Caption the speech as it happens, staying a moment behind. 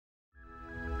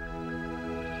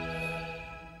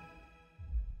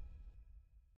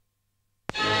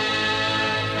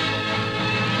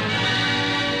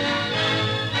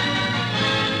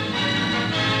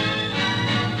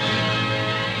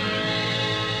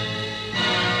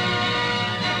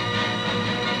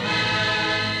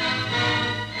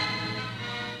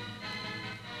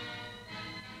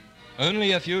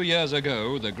Only a few years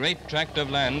ago, the great tract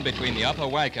of land between the upper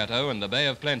Waikato and the Bay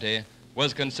of Plenty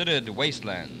was considered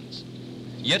wastelands.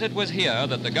 Yet it was here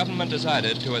that the government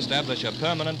decided to establish a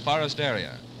permanent forest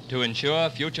area to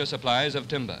ensure future supplies of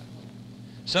timber.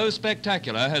 So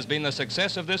spectacular has been the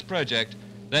success of this project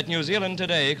that New Zealand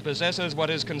today possesses what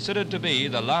is considered to be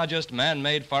the largest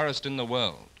man-made forest in the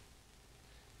world.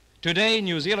 Today,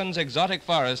 New Zealand's exotic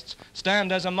forests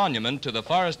stand as a monument to the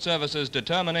Forest Service's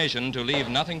determination to leave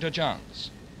nothing to chance.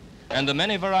 And the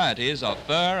many varieties of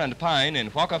fir and pine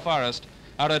in Whaka Forest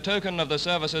are a token of the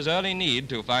Service's early need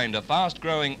to find a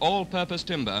fast-growing all-purpose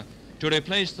timber to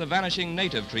replace the vanishing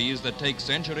native trees that take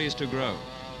centuries to grow.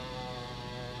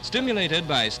 Stimulated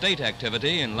by state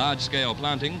activity in large-scale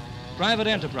planting, private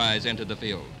enterprise entered the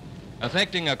field,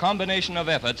 affecting a combination of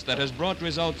efforts that has brought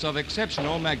results of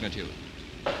exceptional magnitude.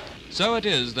 So it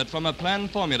is that from a plan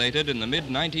formulated in the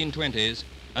mid-1920s,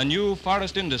 a new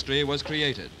forest industry was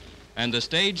created and the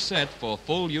stage set for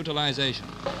full utilization.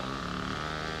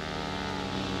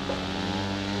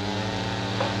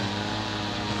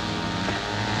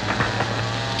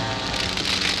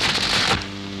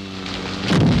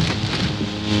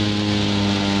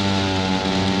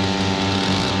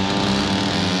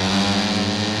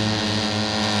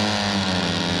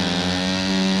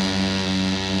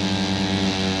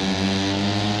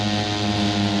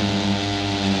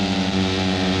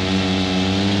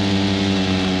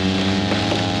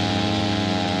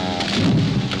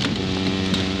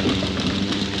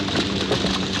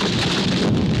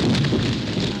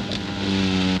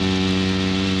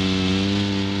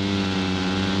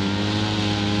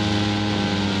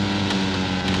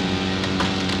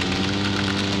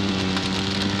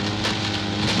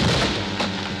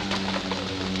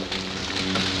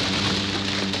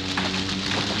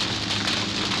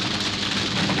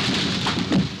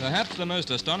 Perhaps the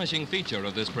most astonishing feature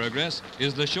of this progress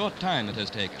is the short time it has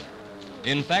taken.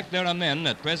 In fact, there are men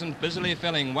at present busily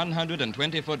felling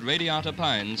 120-foot radiata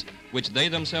pines, which they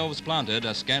themselves planted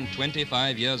a scant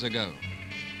 25 years ago.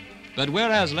 But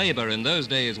whereas labor in those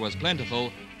days was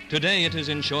plentiful, today it is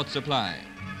in short supply,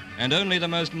 and only the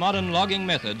most modern logging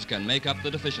methods can make up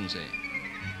the deficiency.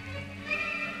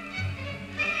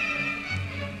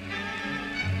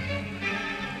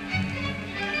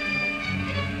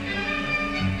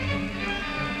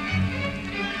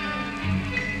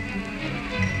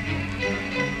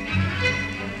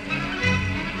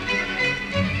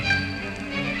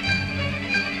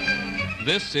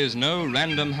 This is no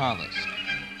random harvest.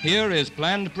 Here is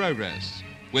planned progress,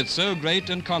 with so great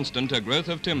and constant a growth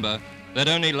of timber that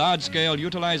only large-scale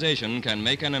utilization can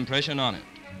make an impression on it.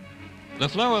 The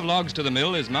flow of logs to the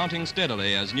mill is mounting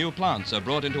steadily as new plants are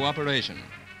brought into operation,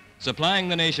 supplying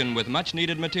the nation with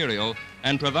much-needed material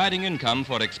and providing income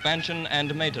for expansion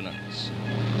and maintenance.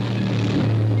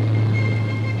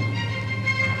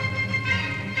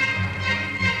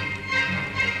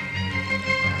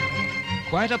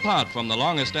 Quite apart from the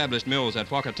long-established mills at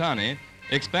Whakatane,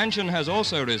 expansion has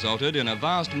also resulted in a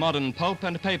vast modern pulp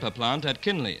and paper plant at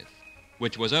Kinleith,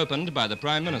 which was opened by the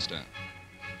Prime Minister.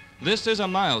 This is a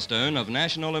milestone of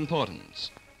national importance,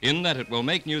 in that it will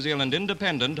make New Zealand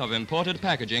independent of imported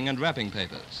packaging and wrapping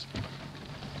papers.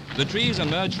 The trees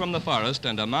emerge from the forest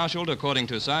and are marshaled according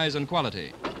to size and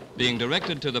quality, being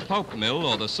directed to the pulp mill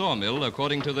or the sawmill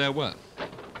according to their worth.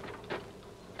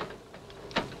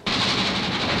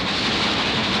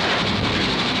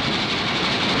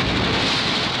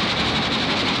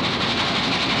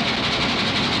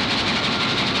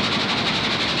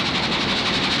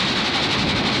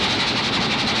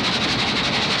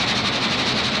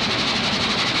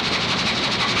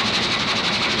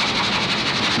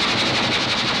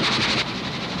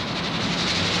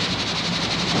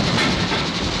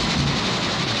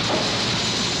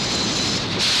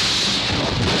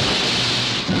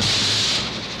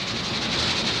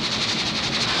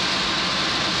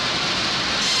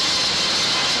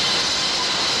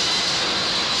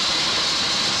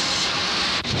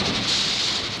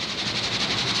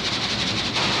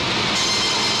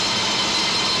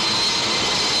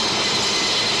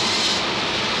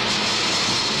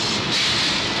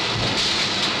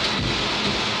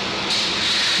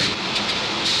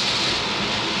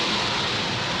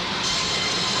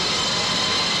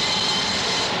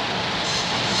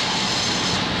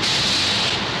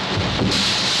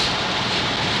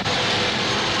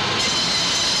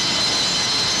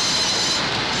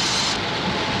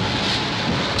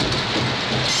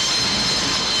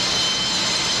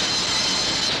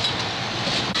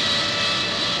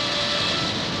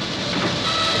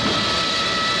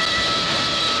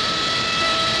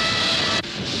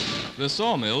 The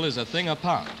sawmill is a thing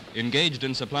apart, engaged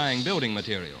in supplying building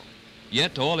material,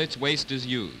 yet all its waste is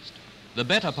used. The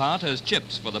better part as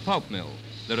chips for the pulp mill,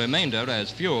 the remainder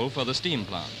as fuel for the steam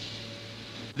plant.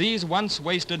 These once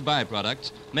wasted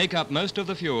byproducts make up most of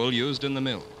the fuel used in the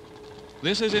mill.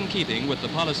 This is in keeping with the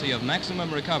policy of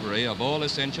maximum recovery of all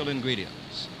essential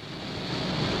ingredients.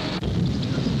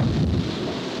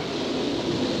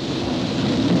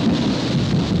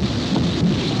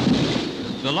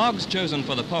 The logs chosen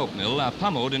for the pulp mill are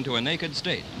pummeled into a naked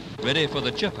state, ready for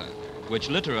the chipper, which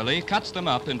literally cuts them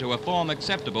up into a form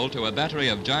acceptable to a battery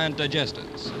of giant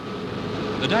digesters.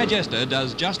 The digester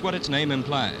does just what its name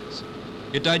implies.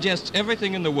 It digests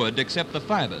everything in the wood except the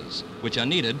fibers, which are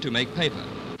needed to make paper.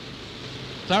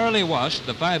 Thoroughly washed,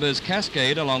 the fibers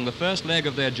cascade along the first leg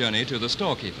of their journey to the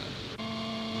storekeeper.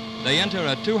 They enter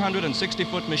a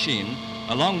 260-foot machine,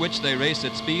 along which they race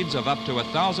at speeds of up to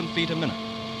 1,000 feet a minute,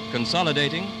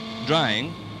 consolidating,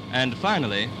 drying, and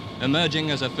finally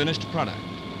emerging as a finished product.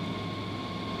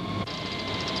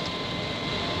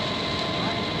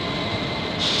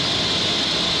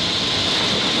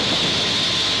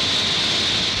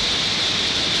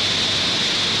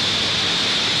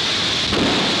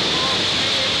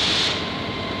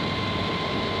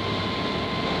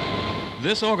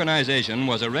 This organization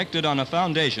was erected on a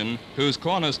foundation whose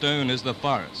cornerstone is the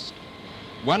forest.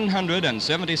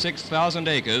 176,000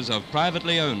 acres of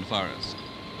privately owned forest.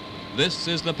 This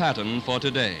is the pattern for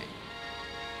today.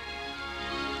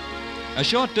 A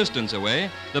short distance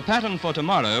away, the pattern for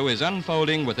tomorrow is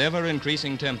unfolding with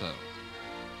ever-increasing tempo.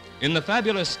 In the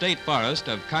fabulous state forest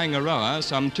of Kaingaroa,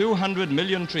 some 200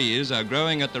 million trees are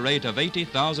growing at the rate of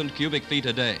 80,000 cubic feet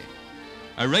a day,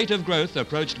 a rate of growth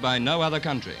approached by no other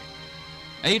country.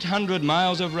 800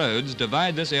 miles of roads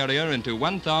divide this area into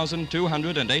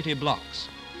 1,280 blocks,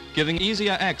 giving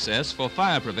easier access for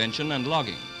fire prevention and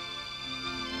logging.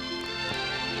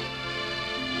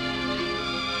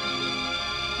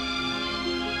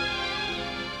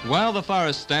 While the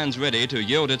forest stands ready to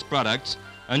yield its products,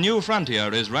 a new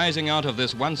frontier is rising out of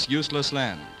this once useless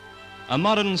land. A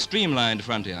modern, streamlined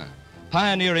frontier,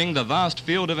 pioneering the vast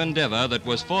field of endeavor that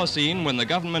was foreseen when the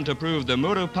government approved the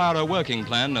Murupara Working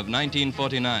Plan of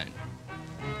 1949.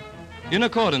 In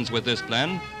accordance with this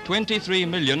plan, 23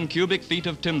 million cubic feet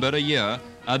of timber a year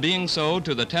are being sold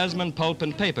to the Tasman Pulp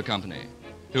and Paper Company,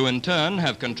 who in turn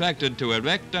have contracted to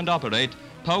erect and operate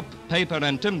pulp, paper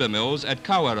and timber mills at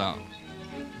Kawarau.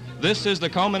 This is the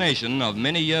culmination of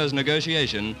many years'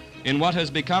 negotiation in what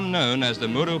has become known as the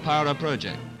Murupara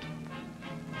Project.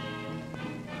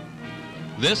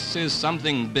 This is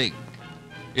something big.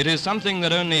 It is something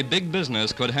that only big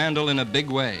business could handle in a big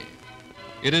way.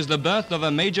 It is the birth of a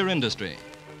major industry,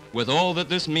 with all that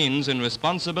this means in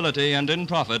responsibility and in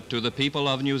profit to the people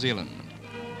of New Zealand.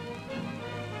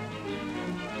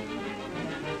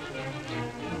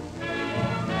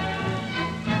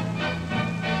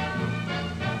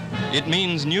 It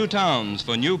means new towns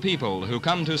for new people who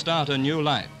come to start a new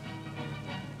life.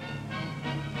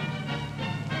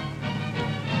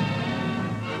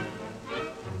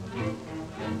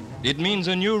 It means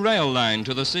a new rail line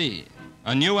to the sea,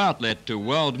 a new outlet to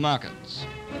world markets.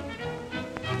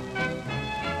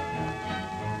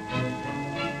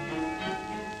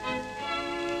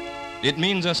 It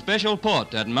means a special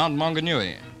port at Mount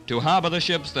Maunganui to harbour the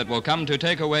ships that will come to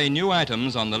take away new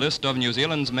items on the list of New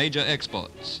Zealand's major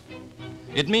exports.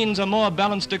 It means a more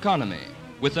balanced economy,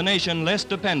 with the nation less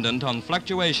dependent on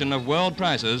fluctuation of world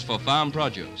prices for farm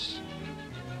produce.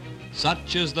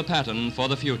 Such is the pattern for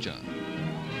the future.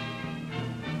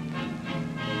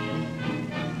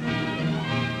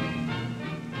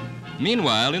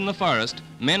 Meanwhile, in the forest,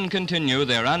 men continue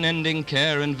their unending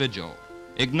care and vigil,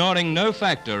 ignoring no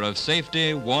factor of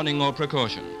safety, warning, or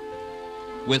precaution.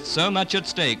 With so much at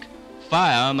stake,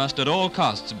 fire must at all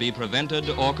costs be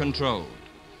prevented or controlled.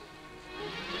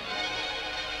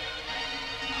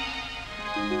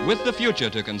 With the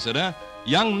future to consider,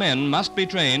 young men must be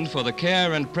trained for the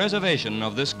care and preservation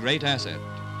of this great asset.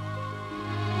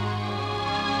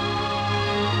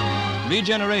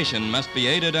 Regeneration must be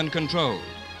aided and controlled,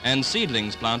 and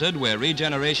seedlings planted where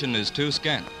regeneration is too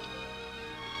scant.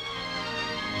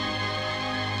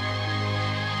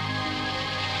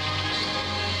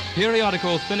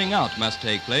 Periodical thinning out must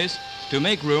take place to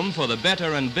make room for the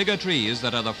better and bigger trees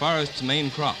that are the forest's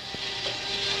main crop.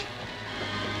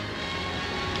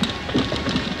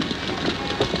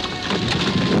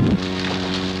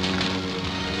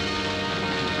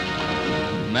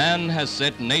 Man has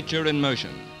set nature in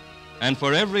motion, and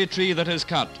for every tree that is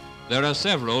cut, there are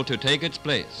several to take its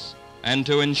place and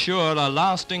to ensure a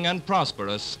lasting and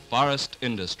prosperous forest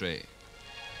industry.